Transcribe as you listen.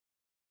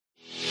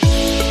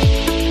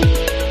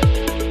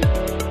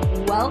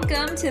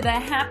to the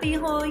Happy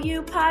Whole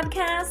You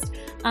podcast.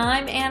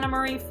 I'm Anna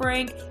Marie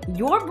Frank,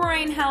 your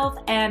brain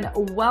health and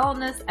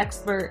wellness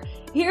expert.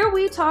 Here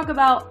we talk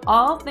about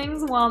all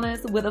things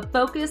wellness with a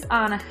focus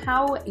on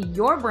how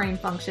your brain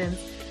functions.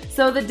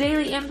 So the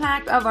daily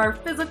impact of our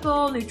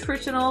physical,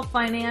 nutritional,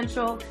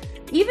 financial,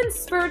 even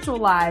spiritual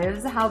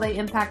lives, how they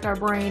impact our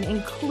brain,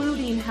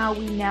 including how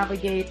we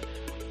navigate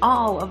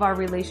all of our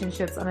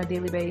relationships on a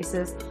daily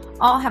basis,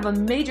 all have a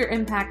major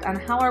impact on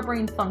how our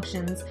brain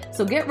functions.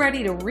 So get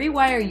ready to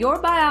rewire your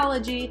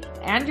biology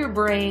and your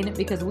brain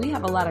because we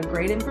have a lot of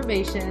great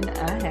information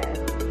ahead.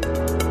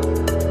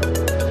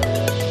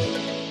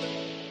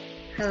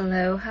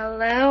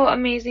 Hello,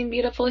 amazing,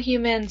 beautiful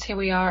humans. Here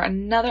we are,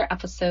 another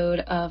episode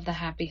of the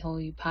Happy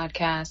Whole You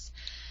podcast.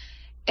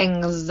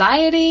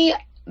 Anxiety,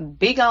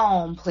 be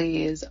gone,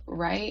 please,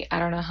 right? I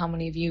don't know how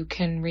many of you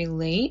can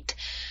relate,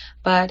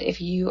 but if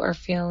you are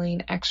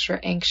feeling extra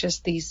anxious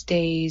these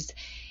days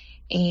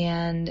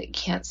and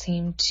can't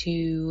seem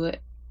to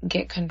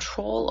get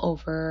control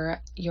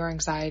over your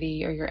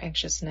anxiety or your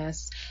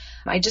anxiousness,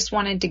 I just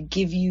wanted to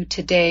give you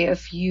today a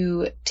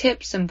few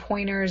tips and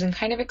pointers and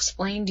kind of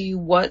explain to you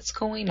what's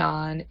going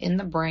on in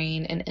the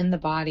brain and in the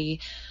body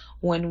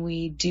when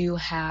we do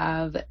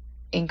have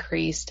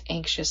increased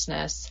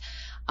anxiousness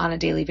on a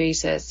daily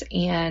basis.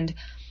 And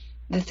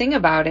the thing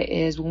about it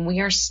is when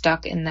we are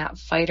stuck in that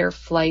fight or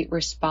flight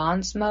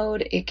response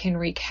mode, it can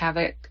wreak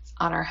havoc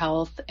on our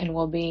health and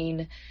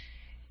well-being,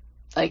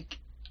 like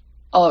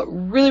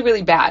really,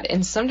 really bad.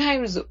 And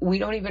sometimes we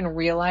don't even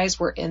realize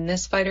we're in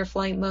this fight or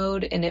flight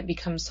mode and it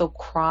becomes so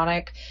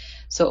chronic.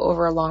 So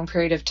over a long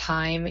period of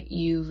time,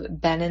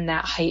 you've been in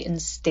that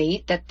heightened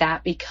state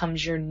that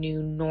becomes your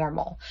new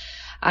normal.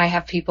 I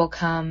have people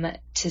come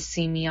to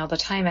see me all the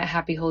time at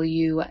Happy Whole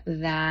You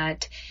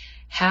that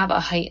have a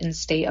heightened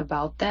state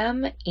about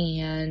them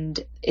and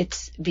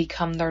it's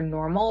become their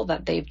normal,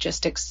 that they've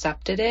just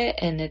accepted it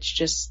and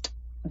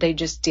they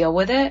just deal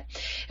with it.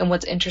 And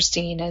what's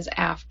interesting is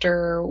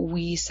after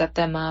we set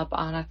them up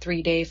on a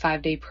 3-day,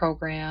 5-day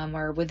program,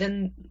 or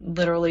within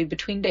literally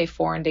between day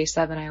 4 and day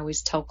 7, I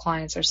always tell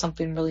clients there's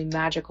something really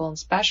magical and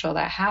special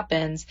that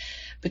happens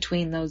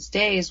between those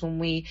days when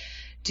we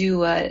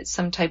do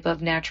some type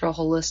of natural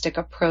holistic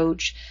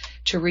approach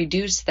to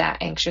reduce that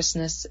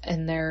anxiousness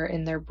in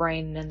their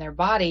brain and in their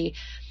body.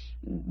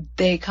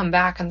 They come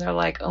back and they're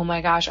like, oh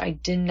my gosh, I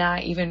did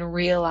not even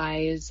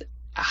realize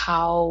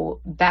how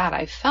bad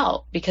I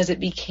felt because it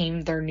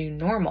became their new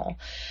normal.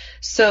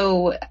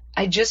 So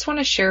I just want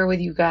to share with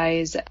you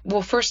guys,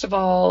 well, first of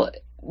all,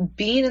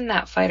 being in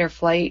that fight or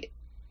flight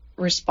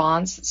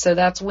response. So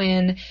that's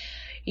when,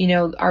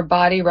 our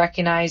body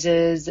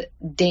recognizes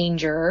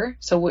danger.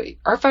 So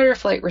our fight or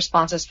flight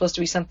response is supposed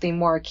to be something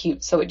more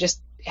acute. So it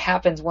just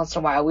happens once in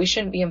a while. We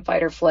shouldn't be in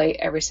fight or flight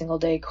every single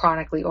day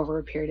chronically over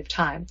a period of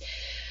time.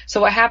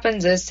 So what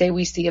happens is, say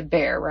we see a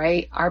bear,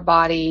 right? Our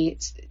body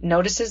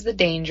notices the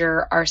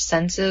danger. Our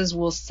senses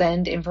will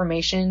send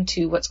information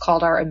to what's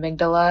called our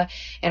amygdala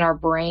in our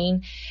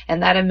brain.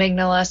 And that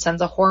amygdala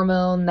sends a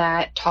hormone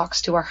that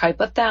talks to our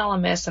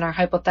hypothalamus, and our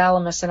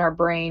hypothalamus in our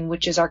brain,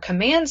 which is our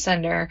command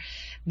center,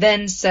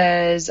 then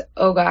says,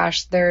 oh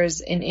gosh,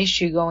 there's an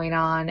issue going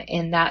on.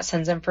 And that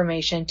sends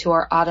information to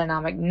our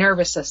autonomic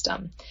nervous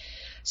system.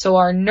 So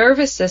our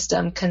nervous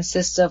system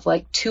consists of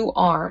like 2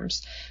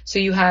 arms. So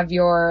you have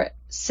your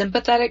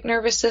sympathetic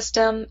nervous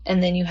system,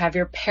 and then you have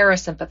your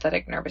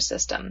parasympathetic nervous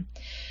system.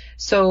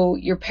 So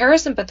your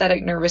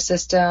parasympathetic nervous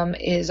system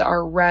is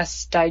our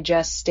rest,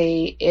 digest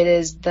state. It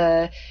is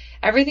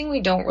everything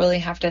we don't really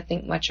have to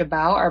think much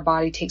about. Our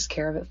body takes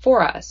care of it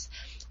for us.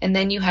 And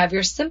then you have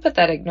your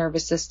sympathetic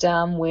nervous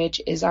system,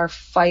 which is our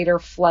fight or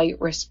flight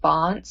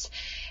response.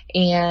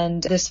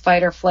 And this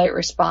fight or flight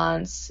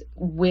response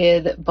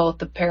with both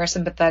the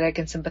parasympathetic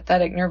and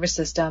sympathetic nervous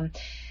system,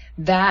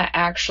 that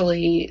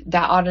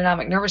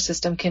autonomic nervous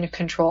system can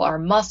control our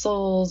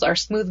muscles, our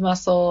smooth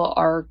muscle,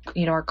 our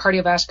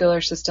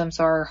cardiovascular system,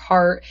 so our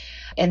heart,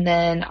 and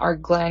then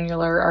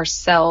our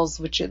cells,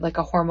 which is like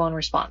a hormone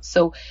response.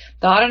 So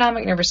the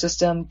autonomic nervous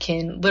system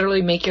can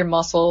literally make your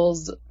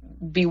muscles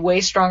be way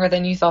stronger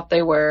than you thought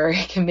they were.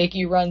 It can make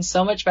you run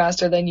so much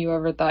faster than you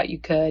ever thought you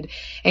could,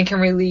 and can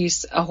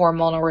release a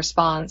hormonal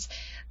response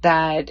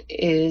that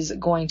is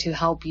going to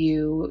help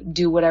you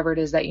do whatever it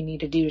is that you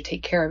need to do to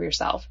take care of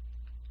yourself.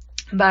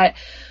 But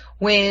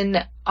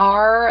when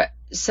our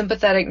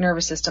sympathetic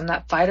nervous system,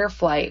 that fight or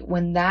flight,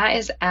 when that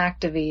is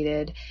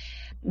activated,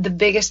 the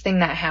biggest thing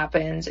that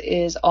happens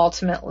is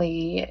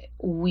ultimately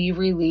we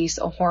release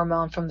a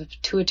hormone from the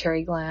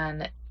pituitary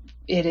gland.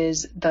 It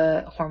is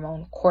the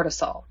hormone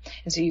cortisol.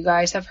 And so you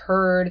guys have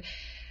heard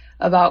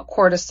about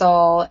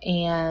cortisol,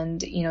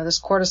 and this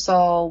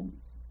cortisol,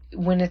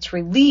 when it's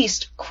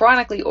released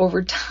chronically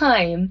over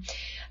time,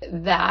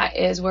 that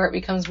is where it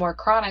becomes more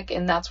chronic.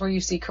 And that's where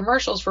you see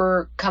commercials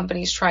for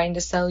companies trying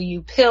to sell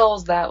you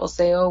pills that will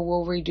say, oh,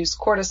 we'll reduce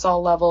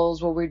cortisol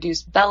levels, we'll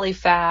reduce belly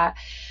fat.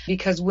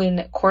 Because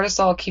when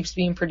cortisol keeps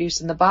being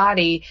produced in the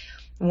body,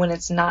 when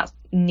it's not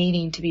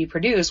needing to be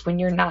produced, when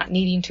you're not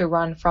needing to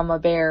run from a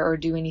bear or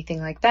do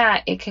anything like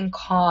that, it can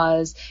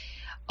cause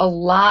a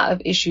lot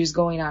of issues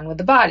going on with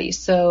the body.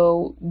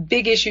 So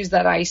big issues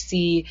that I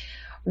see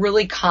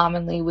really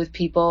commonly with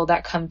people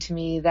that come to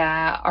me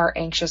that are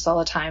anxious all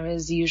the time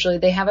is usually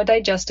they have a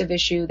digestive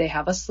issue, they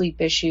have a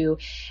sleep issue,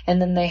 and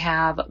then they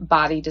have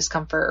body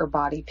discomfort or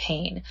body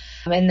pain.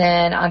 And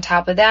then on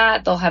top of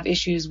that, they'll have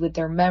issues with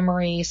their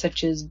memory,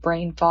 such as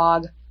brain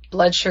fog,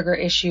 blood sugar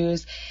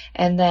issues,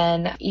 and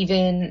then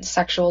even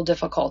sexual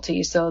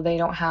difficulty. So they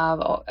don't have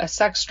a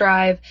sex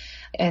drive.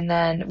 And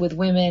then with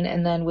women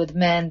and then with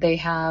men, they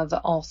have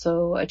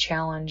also a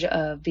challenge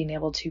of being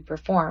able to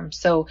perform.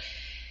 So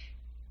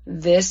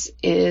this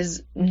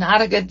is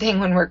not a good thing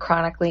when we're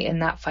chronically in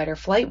that fight or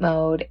flight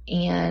mode.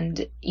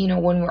 And,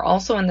 when we're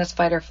also in this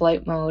fight or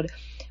flight mode,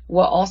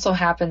 what also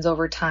happens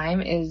over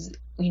time is,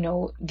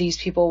 these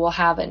people will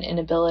have an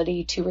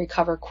inability to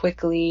recover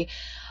quickly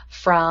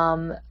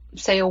from,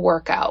 say, a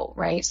workout,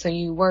 right? So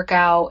you work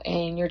out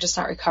and you're just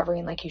not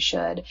recovering like you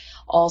should.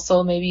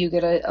 Also, maybe you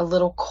get a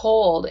little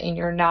cold and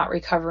you're not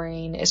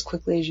recovering as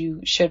quickly as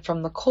you should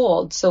from the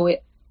cold. So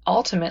it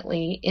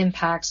ultimately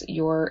impacts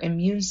your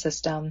immune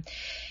system.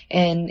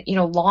 And,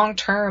 long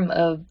term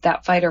of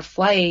that fight or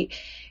flight,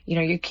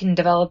 you can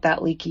develop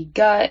that leaky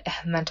gut,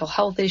 mental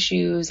health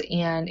issues,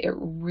 and it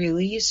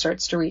really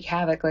starts to wreak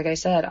havoc, like I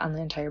said, on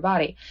the entire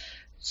body.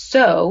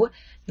 So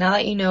now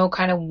that you know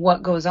kind of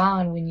what goes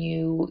on when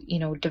you,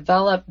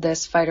 develop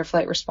this fight or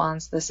flight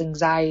response, this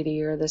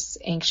anxiety or this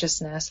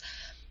anxiousness,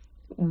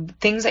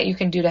 things that you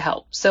can do to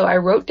help. So I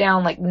wrote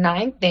down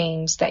 9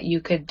 things that you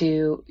could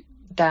do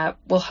that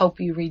will help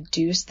you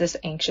reduce this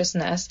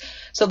anxiousness.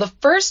 So the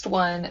first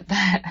one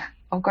that,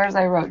 of course,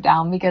 I wrote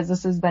down because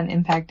this has been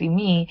impacting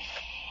me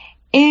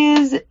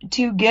is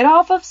to get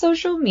off of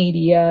social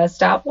media,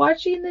 stop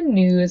watching the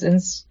news,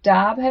 and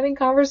stop having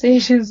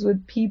conversations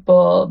with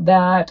people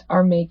that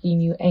are making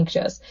you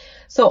anxious.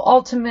 So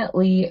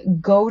ultimately,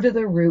 go to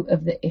the root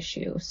of the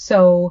issue.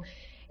 So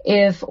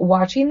if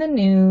watching the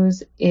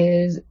news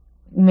is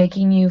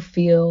making you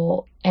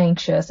feel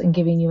anxious and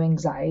giving you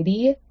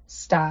anxiety,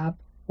 stop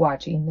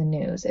watching the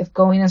news. If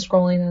going and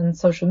scrolling on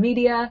social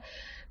media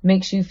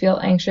makes you feel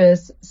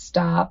anxious,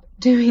 stop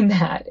doing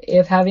that.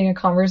 If having a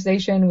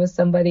conversation with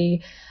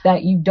somebody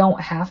that you don't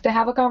have to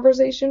have a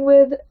conversation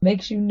with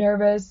makes you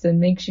nervous and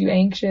makes you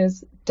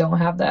anxious, don't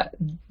have that.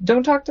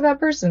 Don't talk to that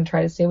person.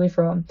 Try to stay away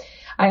from them.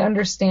 I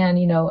understand,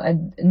 a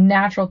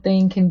natural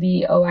thing can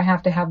be, I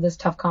have to have this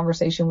tough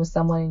conversation with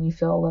someone and you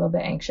feel a little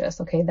bit anxious.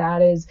 Okay,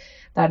 that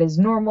is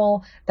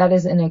normal. That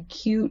is an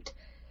acute,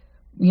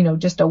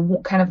 just a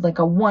kind of like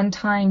a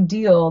one-time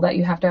deal that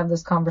you have to have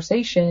this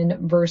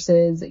conversation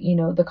versus,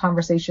 the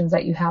conversations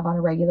that you have on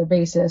a regular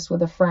basis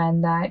with a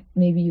friend that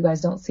maybe you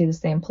guys don't see the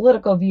same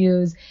political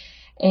views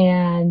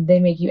and they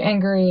make you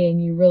angry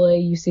and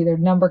you see their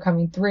number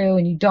coming through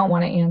and you don't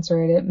want to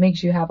answer it. It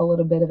makes you have a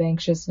little bit of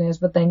anxiousness,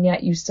 but then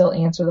yet you still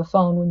answer the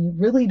phone when you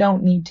really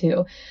don't need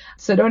to.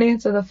 So don't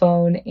answer the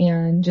phone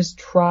and just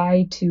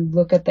try to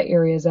look at the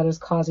areas that is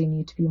causing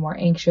you to be more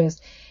anxious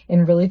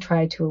and really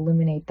try to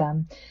eliminate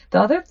them. The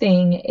other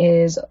thing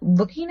is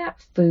looking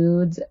at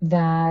foods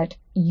that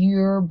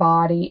your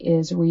body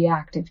is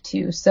reactive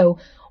to. So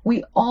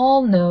we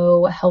all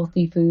know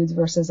healthy foods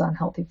versus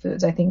unhealthy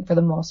foods, I think, for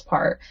the most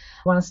part.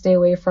 We want to stay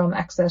away from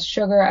excess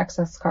sugar,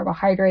 excess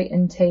carbohydrate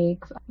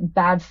intake,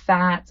 bad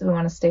fats. We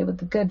want to stay with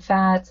the good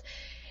fats.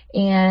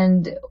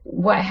 And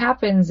what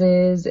happens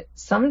is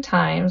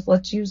sometimes,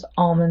 let's use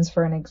almonds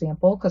for an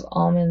example, because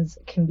almonds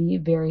can be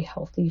very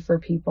healthy for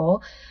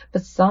people,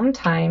 but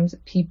sometimes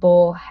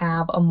people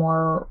have a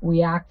more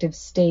reactive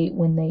state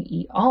when they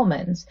eat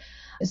almonds.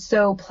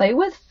 So play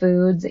with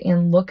foods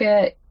and look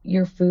at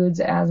your foods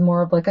as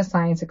more of like a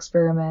science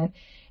experiment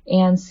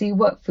and see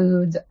what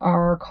foods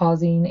are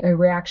causing a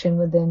reaction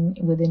within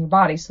your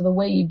body. So the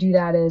way you do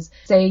that is,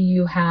 say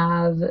you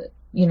have,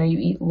 you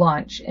eat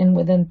lunch and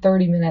within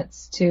 30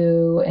 minutes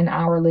to an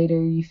hour later,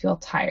 you feel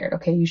tired.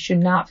 Okay. You should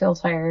not feel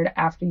tired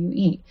after you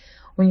eat.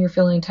 When you're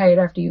feeling tired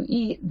after you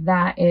eat,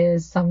 that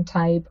is some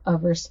type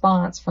of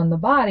response from the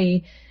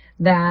body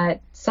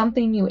that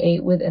something you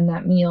ate within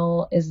that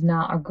meal is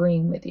not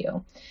agreeing with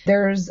you.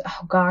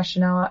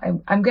 Now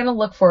I'm going to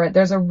look for it.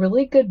 There's a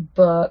really good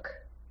book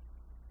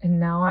and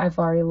now I've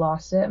already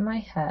lost it in my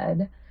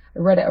head. I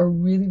read it a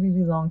really,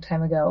 really long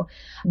time ago,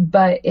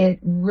 but it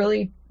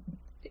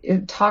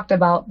talked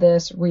about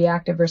this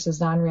reactive versus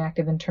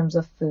non-reactive in terms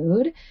of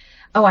food.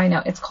 Oh, I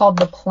know. It's called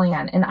The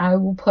Plan, and I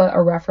will put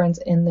a reference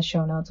in the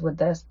show notes with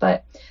this.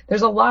 But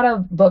there's a lot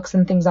of books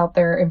and things out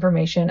there,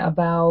 information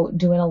about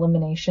doing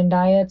elimination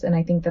diets, and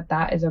I think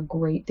that is a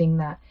great thing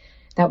that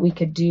we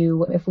could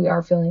do if we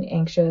are feeling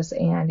anxious,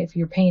 and if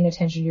you're paying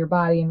attention to your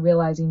body and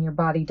realizing your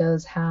body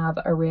does have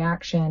a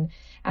reaction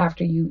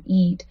after you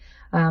eat,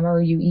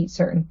 or you eat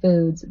certain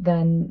foods,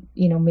 then,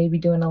 maybe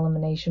doing an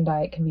elimination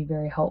diet can be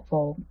very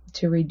helpful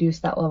to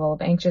reduce that level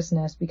of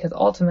anxiousness, because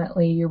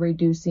ultimately you're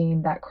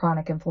reducing that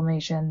chronic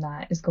inflammation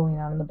that is going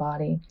on in the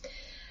body.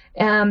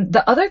 And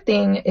the other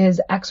thing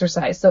is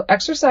exercise. So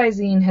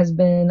exercising has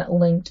been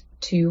linked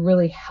to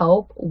really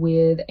help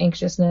with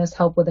anxiousness,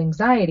 help with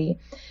anxiety.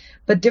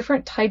 but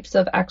different types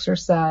of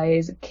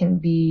exercise can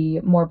be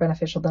more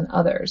beneficial than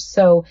others.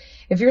 So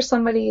if you're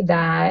somebody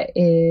that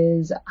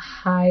is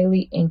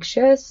highly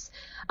anxious,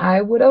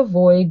 I would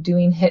avoid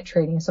doing HIIT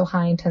training, so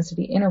high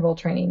intensity interval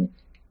training.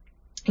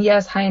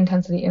 Yes, high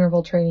intensity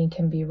interval training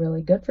can be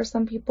really good for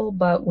some people,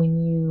 but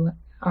when you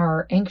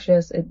are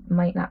anxious, it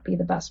might not be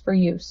the best for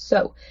you.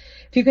 So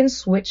if you can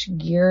switch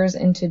gears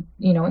into,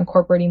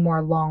 incorporating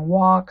more long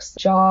walks,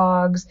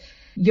 jogs,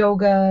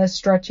 yoga,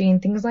 stretching,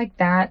 things like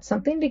that,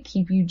 something to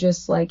keep you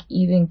just like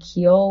even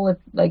keel.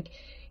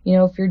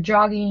 If you're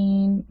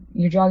jogging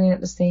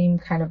at the same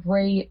kind of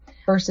rate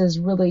versus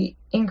really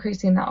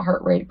increasing that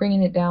heart rate,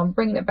 bringing it down,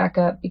 bringing it back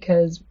up,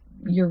 because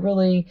you're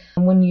really,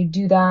 when you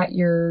do that,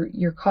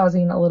 you're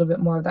causing a little bit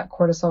more of that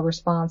cortisol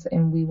response,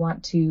 and we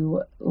want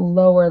to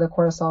lower the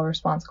cortisol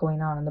response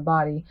going on in the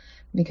body,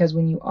 because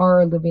when you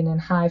are living in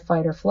high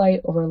fight or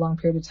flight over a long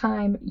period of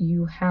time,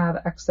 you'll have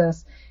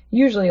excess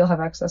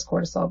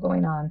cortisol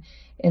going on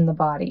in the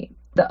body.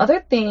 The other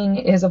thing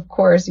is, of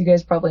course, you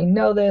guys probably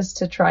know this,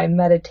 to try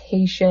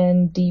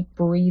meditation, deep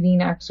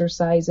breathing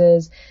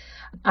exercises.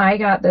 I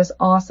got this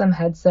awesome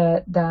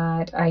headset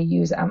that I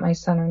use at my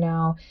center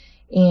now,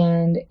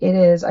 and it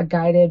is a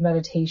guided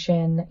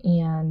meditation,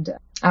 and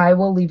I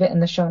will leave it in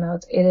the show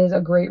notes. It is a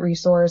great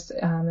resource.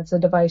 It's a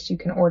device you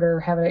can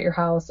order, have it at your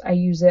house. I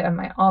use it at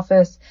my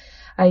office.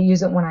 I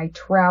use it when I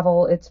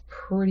travel. It's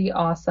pretty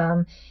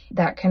awesome.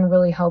 That can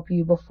really help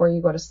you before you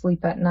go to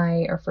sleep at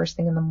night or first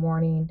thing in the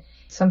morning.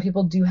 Some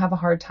people do have a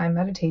hard time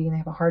meditating. They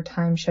have a hard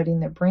time shutting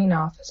their brain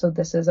off. So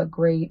this is a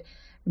great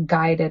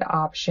guided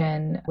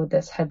option with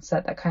this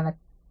headset that kind of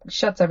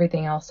shuts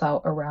everything else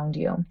out around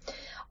you.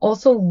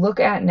 Also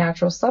look at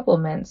natural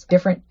supplements,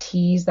 different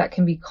teas that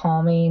can be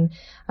calming,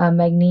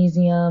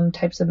 magnesium,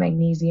 types of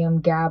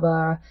magnesium,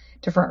 GABA,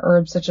 different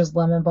herbs such as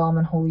lemon balm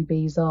and holy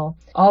basil.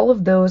 All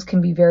of those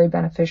can be very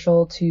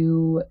beneficial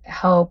to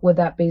help with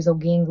that basal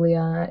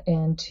ganglia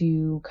and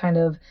to kind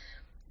of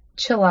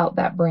chill out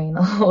that brain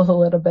a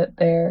little bit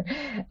there.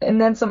 And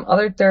then some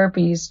other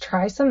therapies,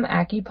 try some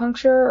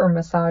acupuncture or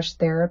massage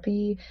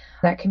therapy.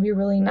 That can be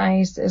really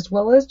nice, as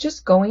well as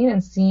just going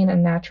and seeing a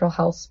natural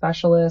health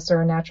specialist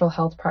or a natural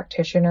health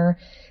practitioner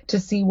to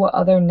see what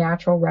other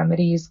natural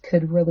remedies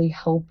could really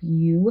help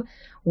you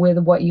with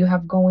what you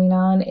have going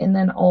on. And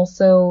then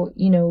also,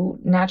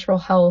 natural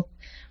health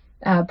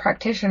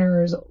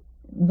practitioners,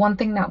 one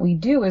thing that we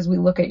do is we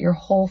look at your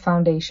whole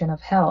foundation of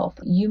health.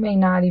 You may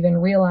not even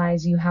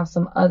realize you have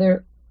some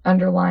other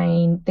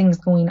underlying things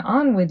going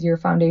on with your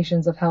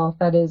foundations of health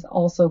that is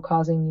also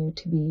causing you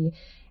to be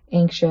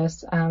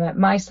anxious. At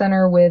my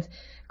center, with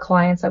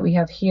clients that we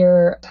have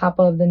here, top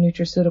of the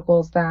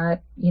nutraceuticals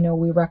that,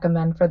 we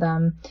recommend for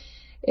them,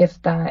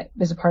 if that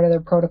is a part of their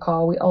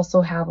protocol, we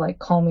also have like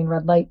calming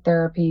red light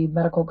therapy,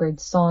 medical grade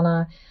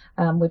sauna,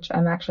 which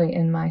I'm actually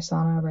in my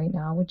sauna right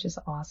now, which is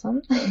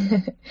awesome.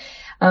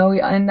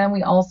 And then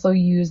we also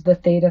use the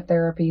theta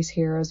therapies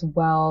here as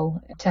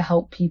well to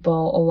help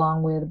people,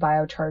 along with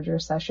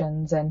biocharger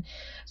sessions. And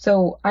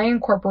so I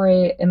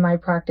incorporate in my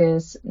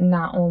practice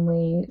not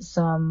only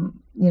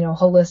some,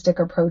 holistic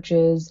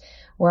approaches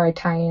where I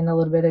tie in a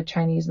little bit of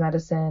Chinese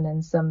medicine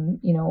and some,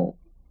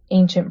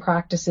 ancient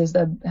practices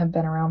that have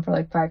been around for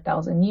like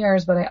 5,000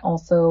 years, but I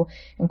also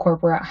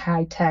incorporate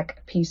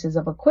high-tech pieces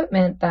of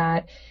equipment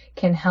that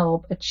can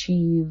help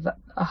achieve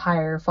a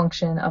higher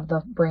function of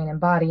the brain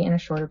and body in a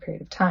shorter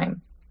period of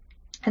time.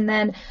 And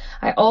then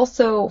I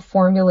also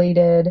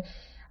formulated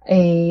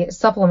a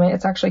supplement.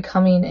 It's actually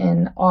coming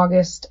in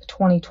August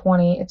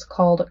 2020. It's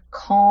called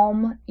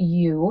Calm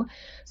You.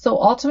 So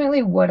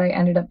ultimately what I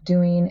ended up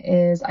doing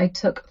is I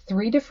took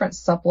 3 different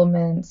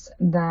supplements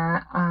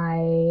that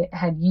I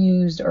had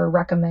used or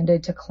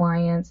recommended to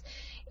clients,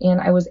 and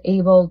I was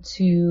able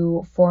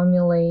to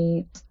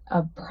formulate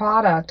a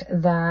product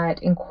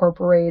that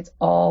incorporates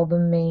all the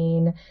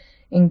main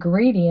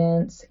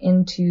ingredients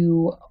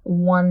into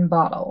one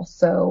bottle.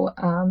 So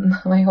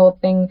my whole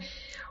thing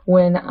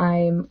when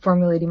I'm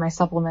formulating my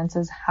supplements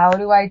is, how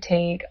do I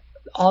take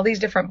all these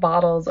different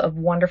bottles of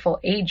wonderful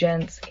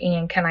agents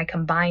and can I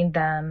combine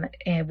them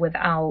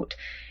without,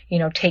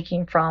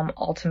 taking from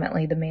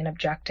ultimately the main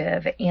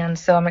objective? And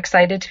so I'm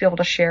excited to be able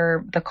to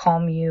share the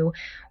Calm You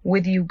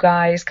with you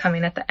guys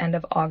coming at the end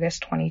of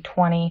August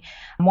 2020.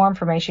 More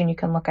information you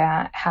can look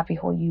at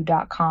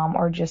happywholeyou.com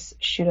or just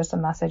shoot us a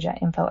message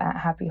at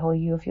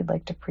info@happywholeyou if you'd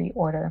like to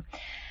pre-order.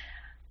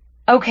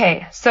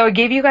 Okay, so I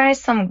gave you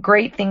guys some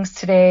great things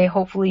today.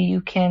 Hopefully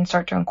you can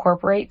start to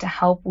incorporate to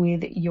help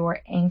with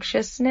your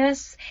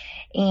anxiousness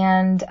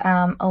and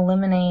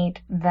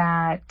eliminate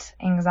that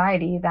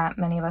anxiety that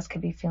many of us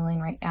could be feeling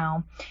right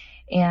now.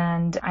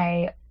 And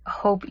I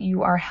hope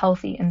you are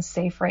healthy and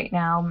safe right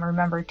now.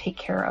 Remember, take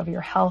care of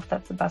your health.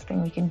 That's the best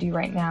thing we can do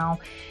right now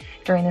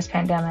during this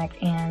pandemic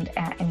and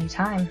at any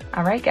time.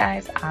 All right,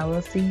 guys, I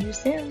will see you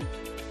soon.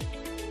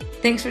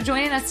 Thanks for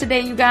joining us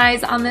today, you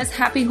guys, on this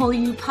Happy Whole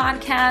You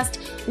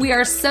podcast. We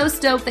are so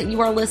stoked that you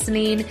are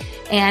listening.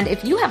 And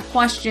if you have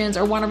questions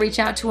or want to reach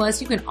out to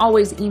us, you can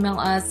always email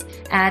us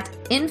at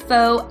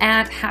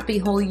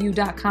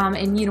info@happywholeyou.com,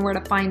 and you know where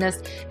to find us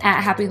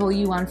at Happy Whole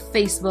You on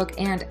Facebook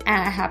and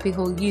at Happy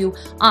Whole You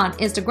on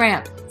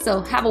Instagram.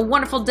 So have a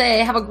wonderful day,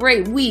 have a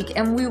great week,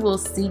 and we will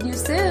see you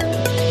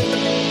soon.